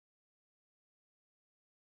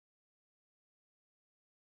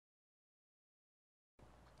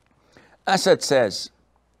Asad says,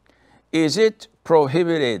 is it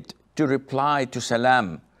prohibited to reply to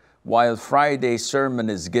Salam while Friday's sermon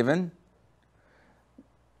is given?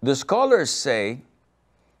 The scholars say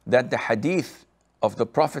that the hadith of the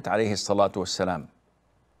Prophet ﷺ,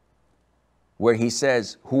 where he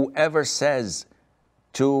says, whoever says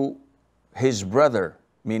to his brother,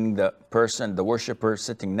 meaning the person, the worshipper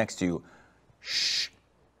sitting next to you, shh,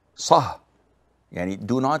 sah, yani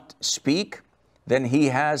do not speak, then he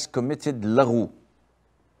has committed laghu.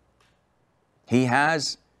 He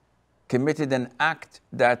has committed an act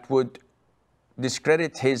that would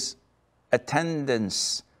discredit his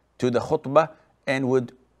attendance to the khutbah and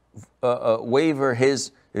would waver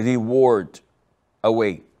his reward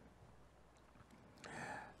away.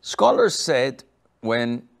 Scholars said,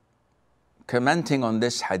 when commenting on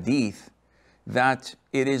this hadith, that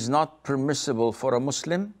it is not permissible for a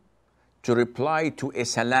Muslim to reply to a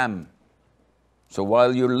salam. So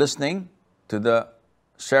while you're listening to the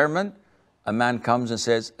sermon, a man comes and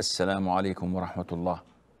says, Assalamu alaikum wa rahmatullah.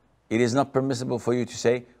 It is not permissible for you to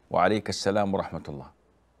say, Wa alaikum assalam wa rahmatullah.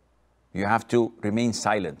 You have to remain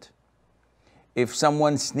silent. If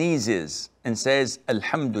someone sneezes and says,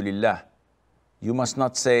 Alhamdulillah, you must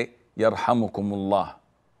not say, Yarhamukumullah.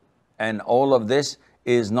 And all of this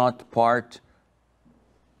is not part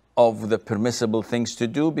of the permissible things to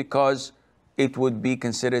do because it would be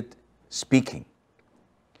considered speaking.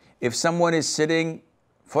 If someone is sitting,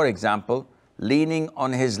 for example, leaning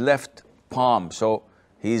on his left palm, so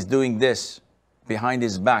he's doing this behind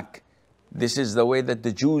his back. This is the way that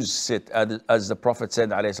the Jews sit, as the Prophet said,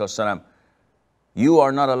 ﷺ, you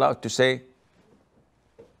are not allowed to say,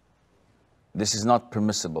 this is not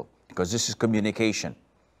permissible, because this is communication.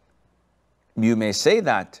 You may say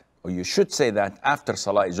that, or you should say that after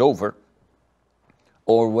Salah is over,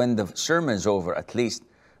 or when the sermon is over at least,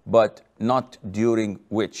 but not during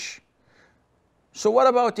which. So what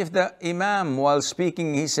about if the Imam, while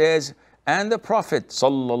speaking, he says, and the Prophet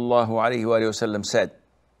ﷺ said,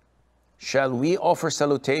 shall we offer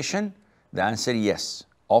salutation? The answer, yes.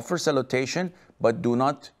 Offer salutation, but do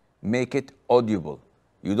not make it audible.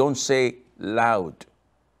 You don't say loud.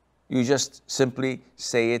 You just simply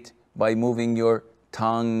say it by moving your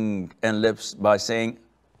tongue and lips by saying,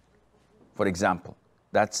 for example.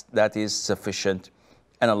 That is sufficient,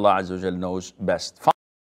 and Allah Azza wa Jal knows best.